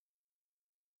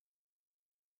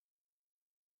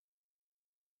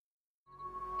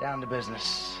Down to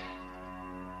business.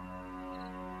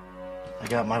 I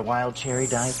got my wild cherry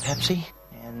Diet Pepsi,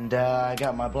 and I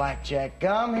got my blackjack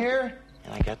gum here,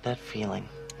 and I got that feeling.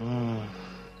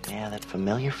 Yeah, that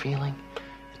familiar feeling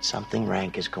that something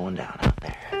rank is going down out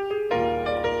there.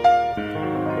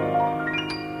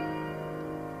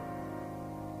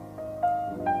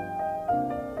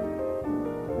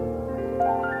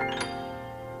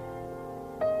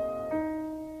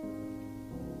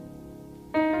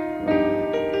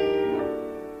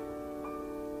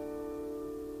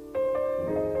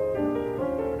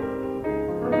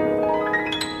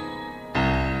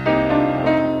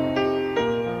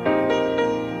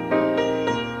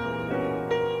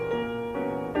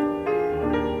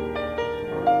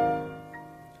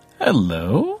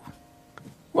 Hello.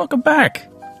 Welcome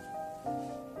back.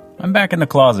 I'm back in the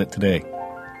closet today.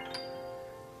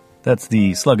 That's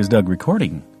the Slug is Doug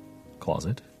recording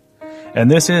closet.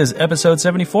 And this is episode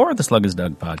 74 of the Slug is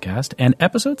Doug podcast and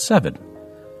episode 7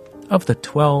 of the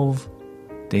 12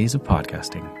 days of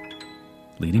podcasting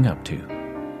leading up to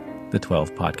the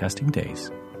 12 podcasting days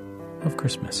of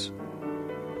Christmas.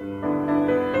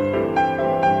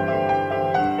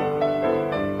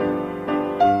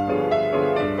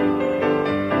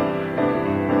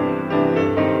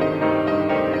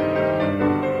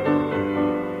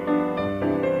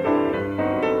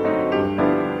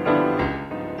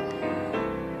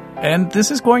 And this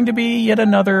is going to be yet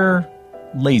another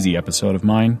lazy episode of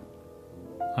mine.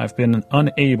 I've been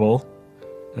unable,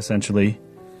 essentially,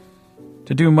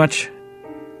 to do much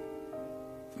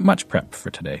prep for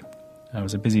today. It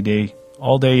was a busy day,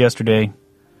 all day yesterday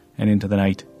and into the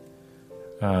night,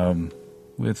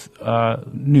 with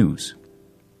news.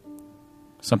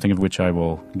 Something of which I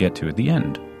will get to at the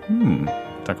end.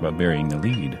 Talk about burying the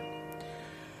lead.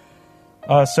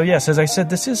 So yes, as I said,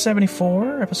 this is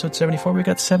 74, episode 74. We've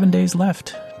got 7 days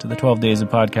left to the 12 days of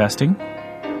podcasting.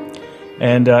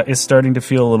 And it's starting to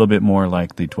feel a little bit more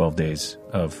like the 12 days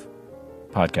of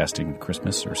podcasting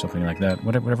Christmas or something like that.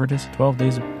 Whatever it is, 12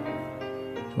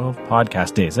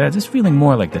 podcast days. It's just feeling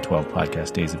more like the 12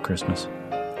 podcast days of Christmas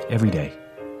every day.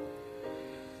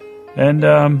 And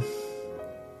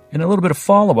in a little bit of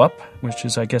follow-up, which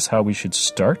is, I guess, how we should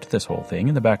start this whole thing.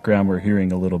 In the background, we're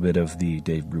hearing a little bit of the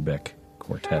Dave Brubeck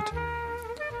Quartet.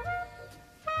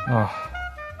 Oh,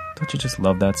 don't you just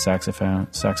love that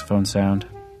saxophone sound?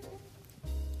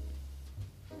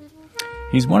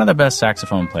 He's one of the best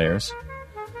saxophone players.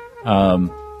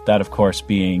 That, of course,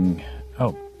 being...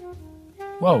 Oh.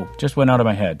 Whoa, just went out of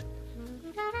my head.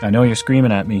 I know you're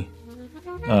screaming at me.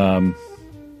 Oh.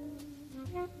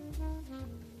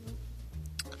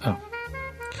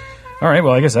 All right,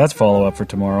 well, I guess that's follow-up for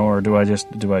tomorrow, or do I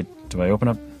open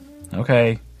up?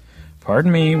 Okay.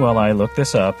 Pardon me while I look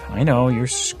this up. I know, you're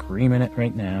screaming it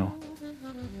right now.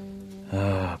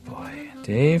 Oh, boy.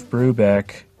 Dave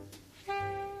Brubeck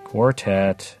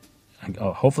Quartet.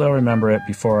 Hopefully I'll remember it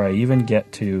before I even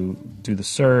get to do the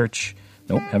search.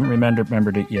 Nope, haven't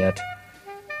remembered it yet.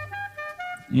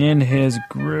 In his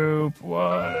group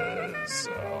was...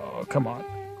 Oh, come on.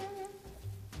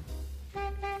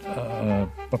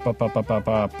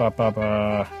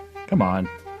 Come on.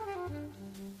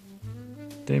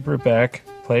 Dave Brubeck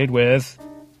played with,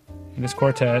 in his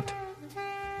quartet,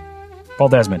 Paul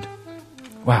Desmond.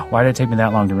 Wow, why did it take me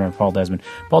that long to remember Paul Desmond?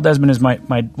 Paul Desmond is one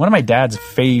of my dad's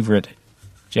favorite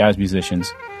jazz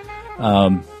musicians.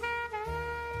 I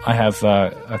have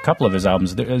a couple of his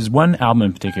albums. There's one album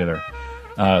in particular.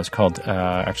 It's called,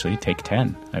 actually, Take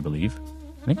 10, I believe.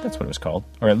 I think that's what it was called.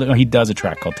 Or no, he does a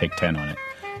track called Take 10 on it.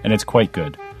 And it's quite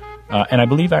good. And I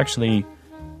believe, actually,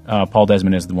 Paul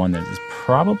Desmond is the one that is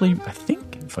probably, I think,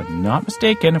 if I'm not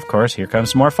mistaken, of course, here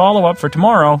comes some more follow-up for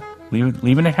tomorrow,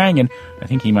 leaving it hanging. I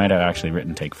think he might have actually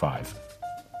written Take 5.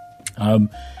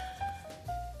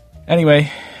 Anyway,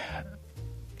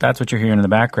 that's what you're hearing in the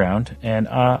background. And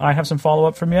I have some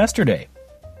follow-up from yesterday.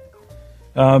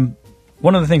 One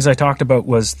of the things I talked about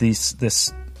was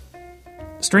this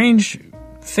strange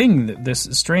thing, this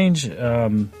strange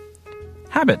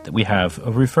habit that we have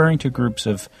of referring to groups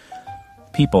of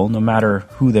people, no matter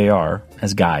who they are,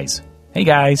 as guys. Hey,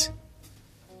 guys.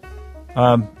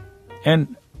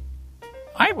 And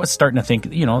I was starting to think,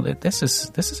 that this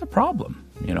is a problem.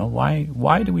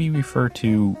 Why do we refer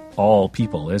to all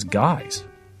people as guys?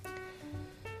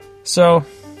 So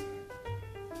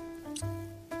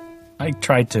I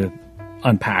tried to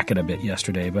unpack it a bit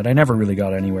yesterday, but I never really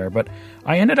got anywhere. But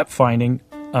I ended up finding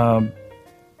a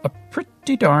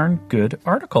pretty darn good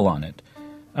article on it.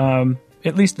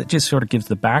 At least that just sort of gives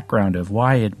the background of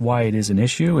why it is an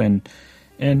issue and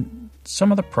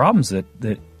some of the problems that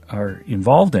are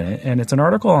involved in it. And it's an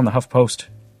article on the HuffPost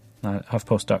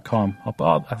HuffPost.com.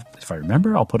 If I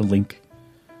remember, I'll put a link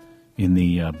in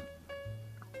the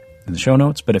show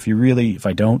notes. But if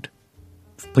I don't,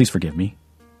 please forgive me.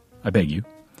 I beg you.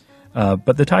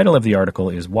 But the title of the article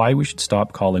is Why We Should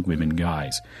Stop Calling Women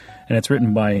Guys. And it's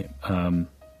written by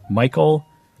Michael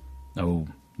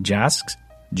Jaskz.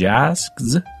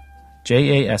 Jaskz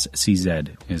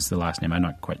is the last name. I'm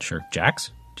not quite sure.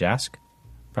 Jask?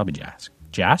 Probably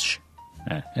Jash?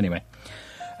 Anyway.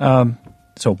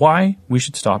 So why we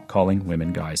should stop calling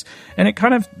women guys. And it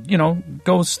kind of,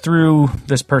 goes through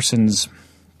this person's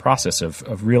process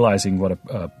of realizing what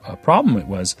a problem it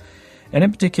was. And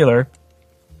in particular,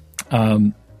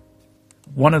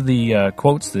 one of the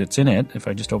quotes that's in it, if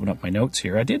I just open up my notes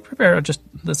here, I did prepare just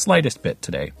the slightest bit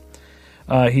today.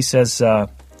 He says, well,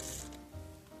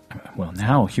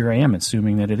 now here I am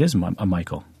assuming that it is a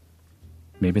Michael.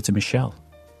 Maybe it's a Michelle.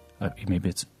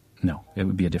 No, it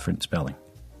would be a different spelling.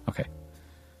 Okay.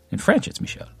 In French, it's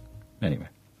Michelle. Anyway.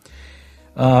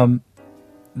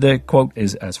 The quote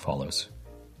is as follows.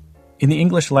 In the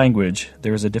English language,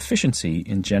 there is a deficiency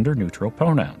in gender-neutral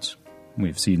pronouns.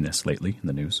 We've seen this lately in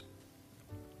the news.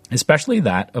 Especially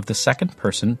that of the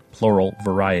second-person plural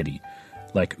variety,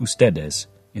 like ustedes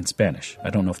in Spanish. I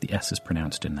don't know if the S is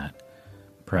pronounced in that.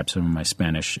 Perhaps some of my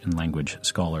Spanish and language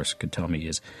scholars could tell me,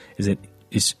 is it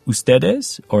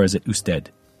ustedes or is it usted?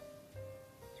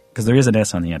 Because there is an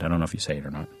S on the end. I don't know if you say it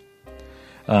or not.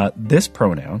 This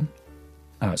pronoun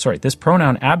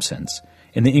absence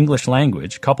in the English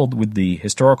language, coupled with the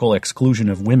historical exclusion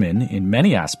of women in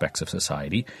many aspects of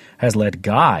society, has led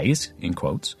guys, in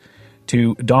quotes,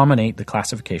 to dominate the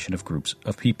classification of groups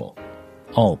of people.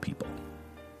 All people.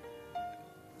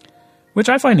 Which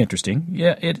I find interesting.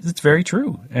 Yeah, it's very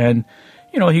true. And,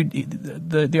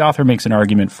 the author makes an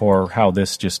argument for how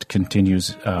this just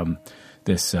continues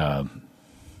this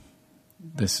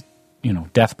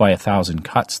death by 1,000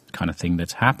 cuts kind of thing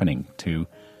that's happening to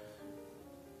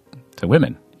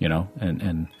women,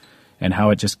 and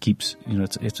how it just keeps,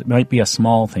 it might be a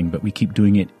small thing, but we keep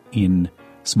doing it in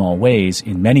small ways,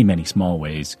 in many, many small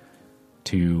ways,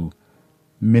 to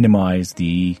minimize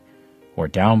or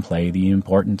downplay the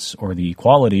importance or the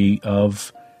quality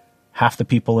of half the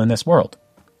people in this world.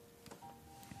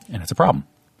 And it's a problem.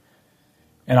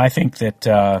 And I think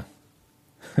that,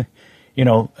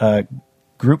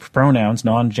 group pronouns,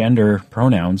 non-gender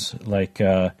pronouns, like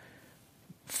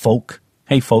folk,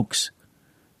 hey folks,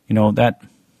 that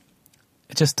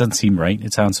it just doesn't seem right.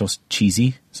 It sounds so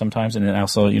cheesy sometimes, and it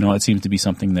also, it seems to be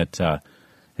something that,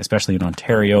 especially in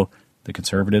Ontario, the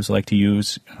Conservatives like to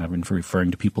use. I've been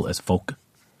referring to people as folk.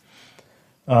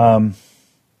 I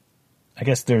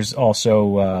guess there's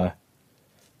also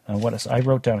what else? I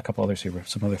wrote down a couple others here.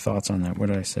 Some other thoughts on that. What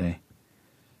did I say?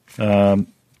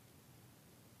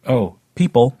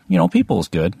 People. People is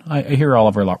good. I hear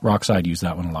Oliver Rockside use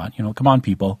that one a lot. Come on,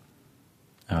 people.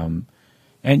 And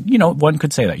one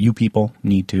could say that you people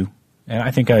need to. And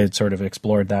I think I had sort of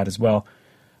explored that as well.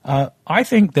 I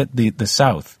think that the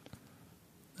South,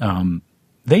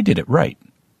 they did it right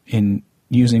in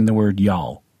using the word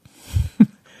y'all,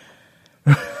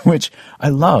 which I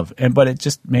love. But it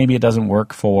just, maybe it doesn't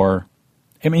work for,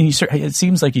 it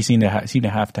seems like you seem to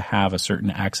have a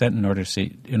certain accent in order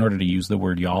to use the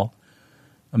word y'all.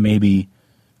 Maybe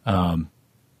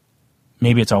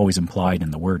it's always implied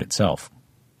in the word itself,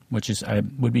 which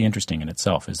would be interesting in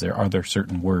itself. Are there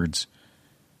certain words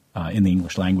in the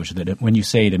English language that when you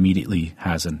say it immediately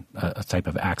has a type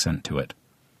of accent to it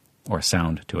or a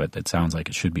sound to it that sounds like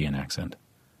it should be an accent?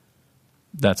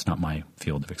 That's not my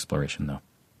field of exploration, though.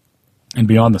 And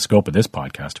beyond the scope of this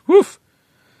podcast, woof.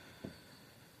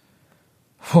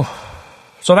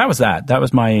 So that was that. That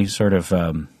was my sort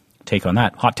of take on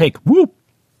that. Hot take. Whoop.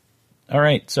 All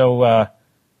right. So,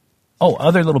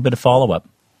 other little bit of follow-up.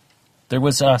 There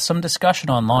was some discussion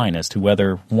online as to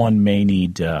whether one may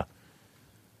need to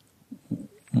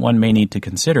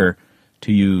consider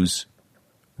to use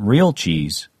real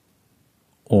cheese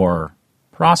or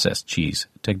processed cheese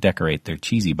to decorate their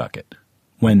cheesy bucket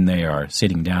when they are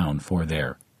sitting down for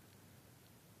their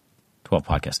 12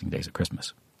 podcasting days of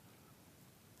Christmas.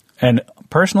 And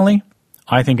personally,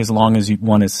 I think as long as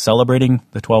one is celebrating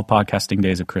the 12 podcasting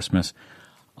days of Christmas,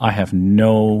 I have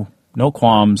no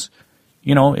qualms.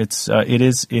 It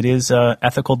is a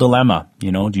ethical dilemma.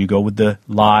 Do you go with the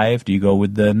live? Do you go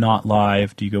with the not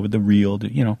live? Do you go with the real? Do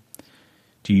you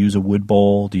use a wood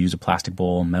bowl? Do you use a plastic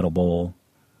bowl, metal bowl?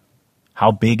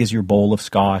 How big is your bowl of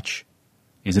scotch?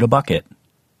 Is it a bucket?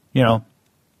 You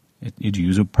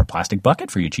use a plastic bucket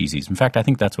for your cheesies. In fact, I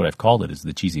think that's what I've called it, is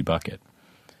the cheesy bucket.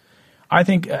 I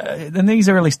think in these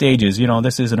early stages,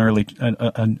 this is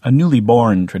a newly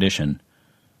born tradition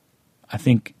I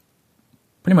think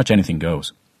pretty much anything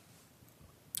goes.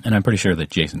 And I'm pretty sure that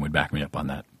Jason would back me up on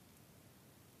that.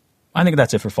 I think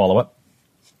that's it for follow-up.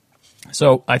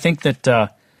 So I think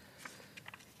that,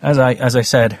 as I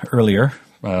said earlier,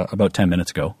 about 10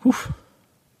 minutes ago,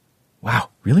 wow,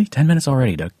 really? 10 minutes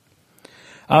already, Doug?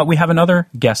 We have another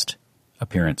guest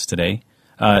appearance today.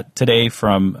 Today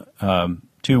from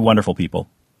two wonderful people.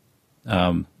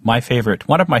 One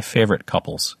of my favorite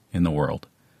couples in the world.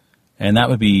 And that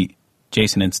would be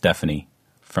Jason and Stephanie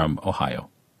from Ohio.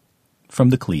 From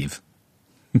the Cleve.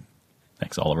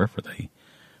 Thanks, Oliver, for the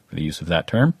use of that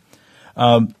term.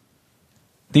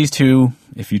 These two,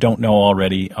 if you don't know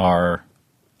already,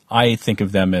 I think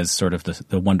of them as sort of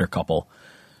the wonder couple.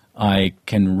 I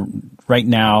can, right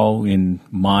now, in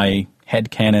my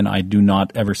headcanon, I do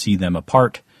not ever see them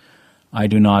apart. I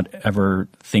do not ever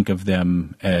think of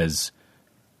them as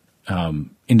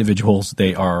individuals.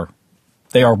 They are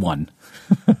one.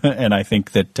 And I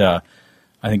think that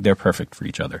they're perfect for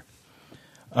each other.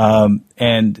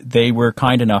 And they were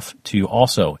kind enough to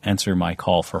also answer my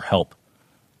call for help,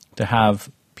 to have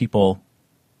people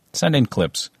send in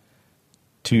clips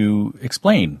to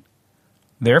explain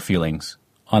their feelings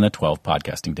on the 12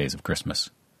 podcasting days of Christmas.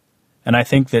 And I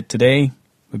think that today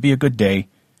would be a good day,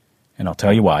 and I'll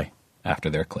tell you why after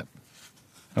their clip.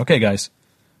 Okay, guys.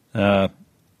 I've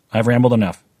rambled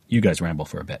enough. You guys ramble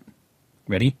for a bit.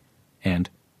 Ready? And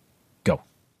go.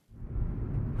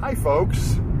 Hi,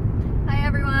 folks. Hi,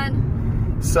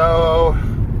 everyone. So,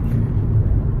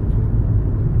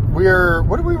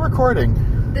 what are we recording?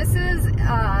 This is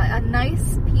a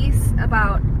nice piece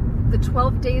about the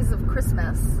 12 days of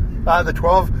Christmas. The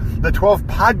 12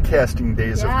 podcasting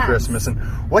days of Yes. Christmas and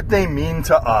what they mean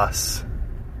to us.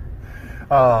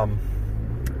 I'm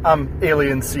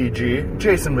Alien CG,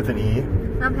 Jason with an E.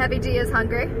 I'm Heavy D is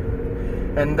hungry.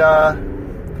 And,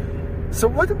 so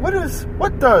what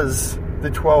does the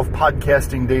 12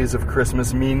 podcasting days of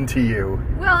Christmas mean to you?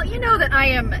 Well, you know that I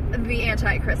am the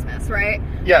anti-Christmas, right?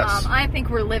 Yes. I think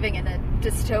we're living in a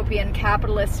dystopian,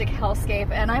 capitalistic hellscape,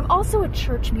 and I'm also a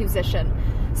church musician.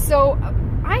 So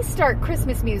I start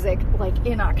Christmas music, like,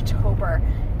 in October,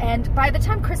 and by the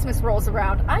time Christmas rolls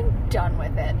around, I'm done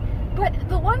with it. But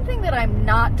the one thing that I'm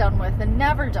not done with and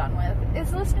never done with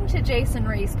is listening to Jason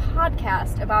Reese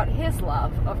podcast about his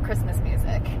love of Christmas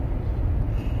music.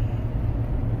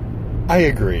 I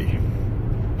agree.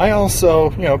 I also,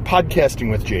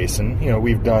 podcasting with Jason,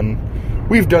 we've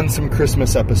done some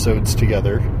Christmas episodes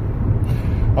together.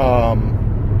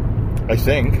 I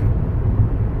think.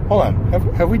 Hold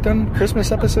on. Have we done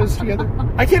Christmas episodes together?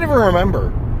 I can't even remember.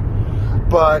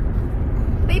 But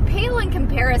They pale in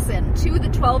comparison to the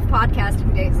 12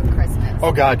 podcasting days of Christmas.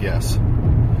 oh god, yes.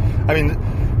 I mean,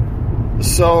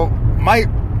 so my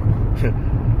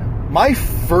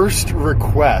first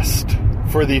request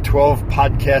for the 12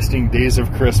 podcasting days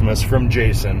of Christmas from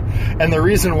Jason, and the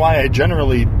reason why I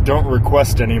generally don't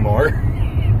request anymore,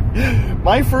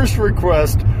 my first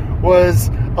request was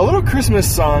a little Christmas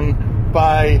song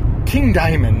by King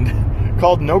Diamond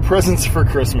called No Presents for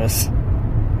Christmas.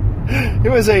 It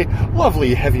was a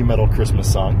lovely heavy metal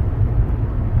Christmas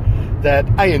song that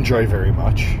I enjoy very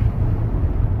much.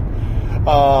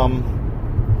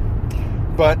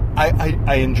 But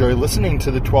I enjoy listening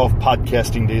to the 12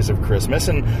 podcasting days of Christmas,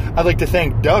 and I'd like to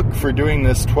thank Doug for doing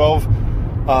this 12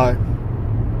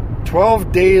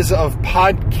 days of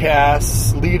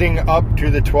podcasts leading up to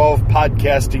the 12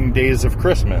 podcasting days of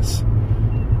Christmas.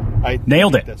 I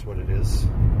Nailed think it. That's what it is.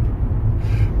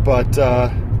 But,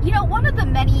 one of the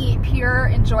many pure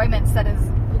enjoyments that is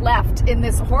left in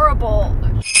this horrible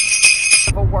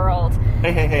of a world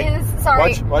hey. is,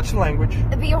 sorry, Watch the language.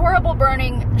 the horrible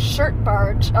burning shirt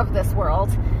barge of this world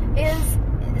is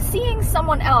seeing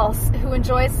someone else who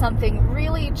enjoys something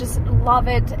really just love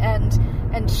it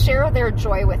and share their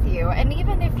joy with you. And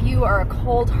even if you are a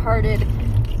cold-hearted,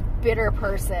 bitter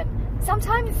person,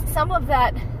 sometimes some of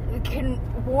that can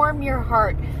warm your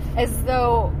heart as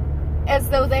though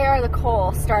they are the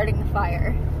coal starting the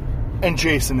fire. And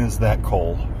Jason is that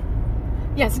coal.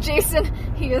 Yes, Jason,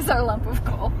 he is our lump of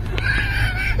coal.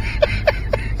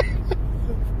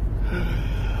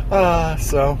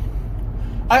 So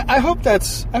I hope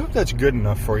that's good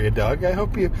enough for you, Doug. I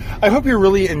hope you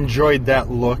really enjoyed that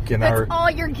look and That's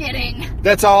all you're getting.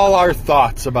 that's all our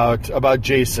thoughts about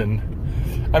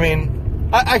Jason. I mean,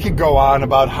 I could go on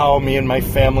about how me and my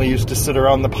family used to sit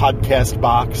around the podcast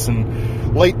box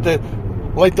and light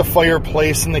the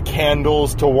fireplace and the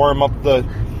candles to warm up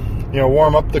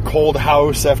the cold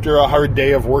house after a hard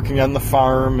day of working on the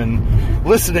farm and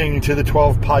listening to the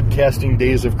 12 podcasting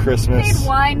days of Christmas. They'd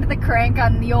wind the crank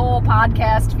on the old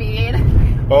podcast feed.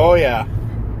 Oh, yeah.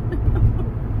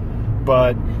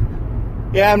 But,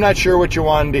 yeah, I'm not sure what you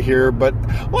wanted to hear, but,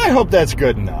 well, I hope that's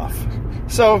good enough.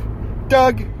 So,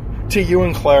 Doug, to you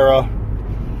and Clara,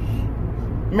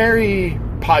 merry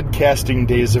podcasting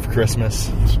days of Christmas.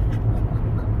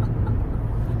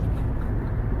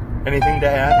 Anything to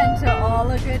add? And to all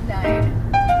a good night.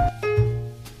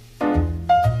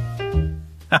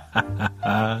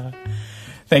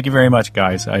 Thank you very much,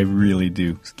 guys. I really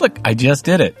do. Look, I just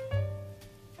did it.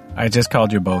 I just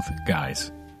called you both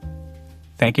guys.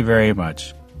 Thank you very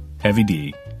much, Heavy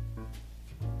D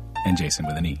and Jason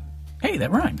with an E. Hey,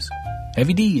 that rhymes.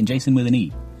 Heavy D and Jason with an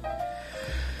E.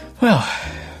 Well,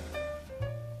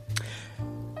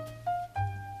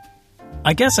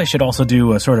 I guess I should also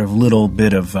do a sort of little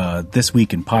bit of This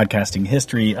Week in Podcasting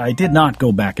History. I did not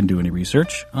go back and do any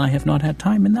research. I have not had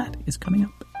time, and that is coming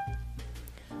up.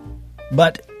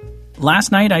 But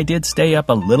last night I did stay up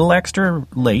a little extra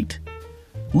late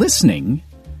listening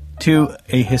to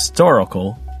a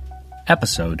historical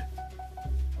episode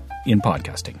in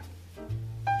podcasting.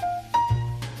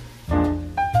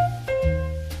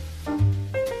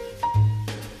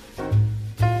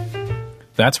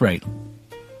 That's right.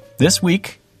 This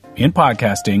week in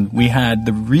podcasting, we had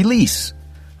the release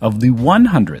of the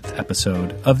 100th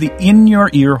episode of the In Your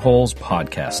Ear Holes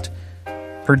podcast,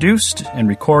 produced and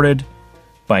recorded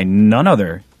by none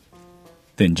other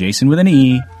than Jason with an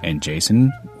E and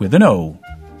Jason with an O,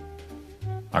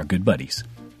 our good buddies.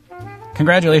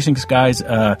 Congratulations, guys.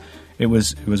 It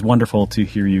was wonderful to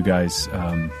hear you guys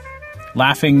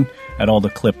laughing at all the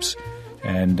clips,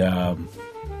 and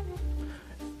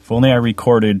if only I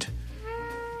recorded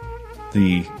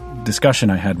the discussion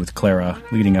I had with Clara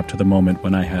leading up to the moment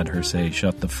when I had her say,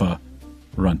 "Shut the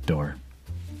front door."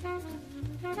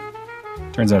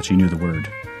 Turns out she knew the word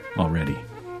already.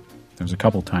 There was a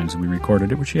couple times we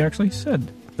recorded it where she actually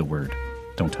said the word,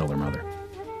 "Don't tell her mother."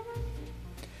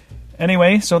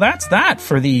 Anyway, so that's that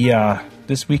for the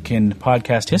This Week in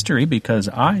Podcast History, because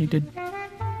I did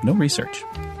no research,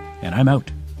 and I'm out.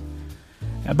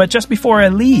 But just before I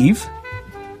leave,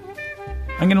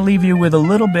 I'm going to leave you with a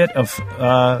little bit of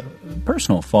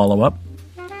personal follow-up.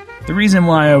 The reason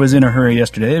why I was in a hurry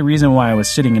yesterday, the reason why I was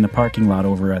sitting in the parking lot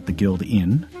over at the Guild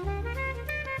Inn,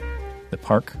 the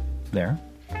park there,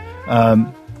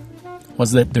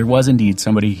 was that there was indeed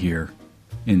somebody here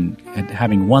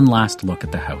having one last look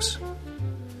at the house.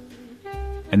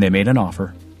 And they made an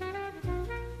offer,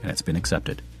 and it's been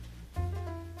accepted.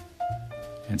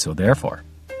 And so therefore,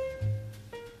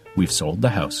 we've sold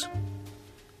the house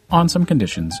on some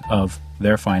conditions of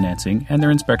their financing and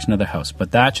their inspection of the house.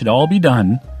 But that should all be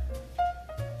done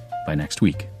by next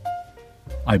week.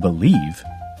 I believe,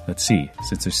 let's see,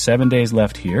 since there's 7 days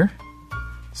left here,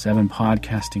 7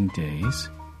 podcasting days,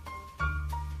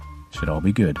 should all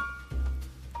be good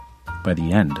by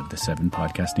the end of the 7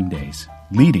 podcasting days,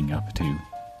 leading up to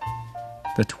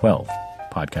the 12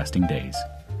 podcasting days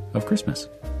of Christmas.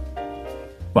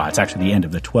 Well, it's actually the end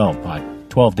of the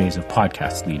 12 days of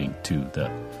podcasts leading to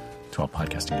the 12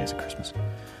 podcasting days of Christmas.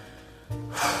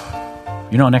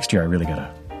 You know, next year I really gotta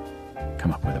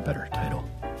come up with a better title.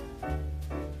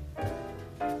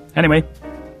 Anyway,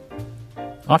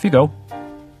 off you go.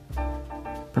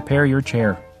 Prepare your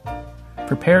chair.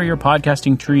 Prepare your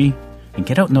podcasting tree, and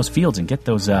get out in those fields and get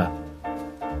those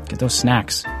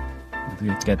snacks.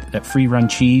 Let's get that free run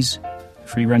cheese,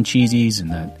 free run cheesies,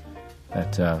 and that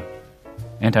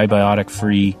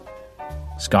antibiotic-free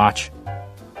scotch.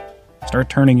 Start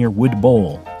turning your wood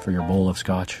bowl for your bowl of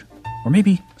scotch. Or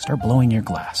maybe start blowing your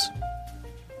glass.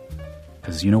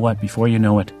 Because you know what? Before you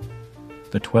know it,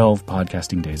 the 12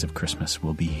 podcasting days of Christmas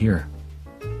will be here.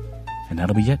 And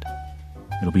that'll be it.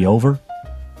 It'll be over.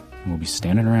 And we'll be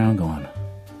standing around going,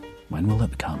 when will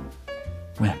it come?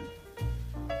 When?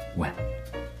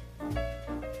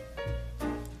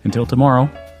 Until tomorrow,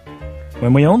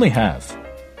 when we only have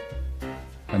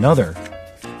another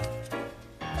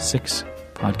 6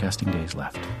 podcasting days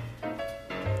left.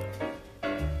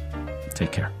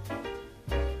 Take care.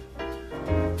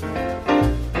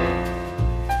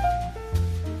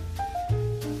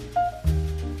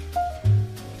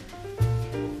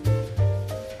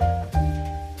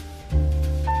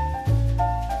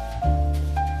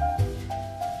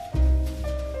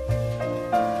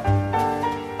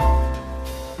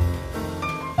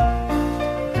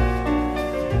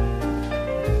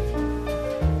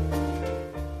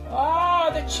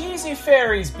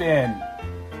 Fairy's bin.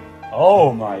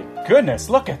 Oh my goodness,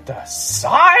 look at the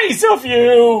size of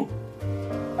you!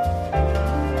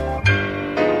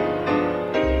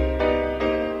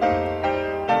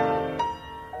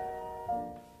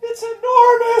 It's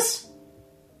enormous!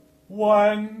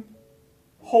 One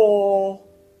whole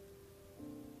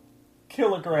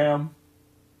kilogram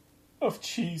of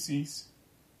cheesies.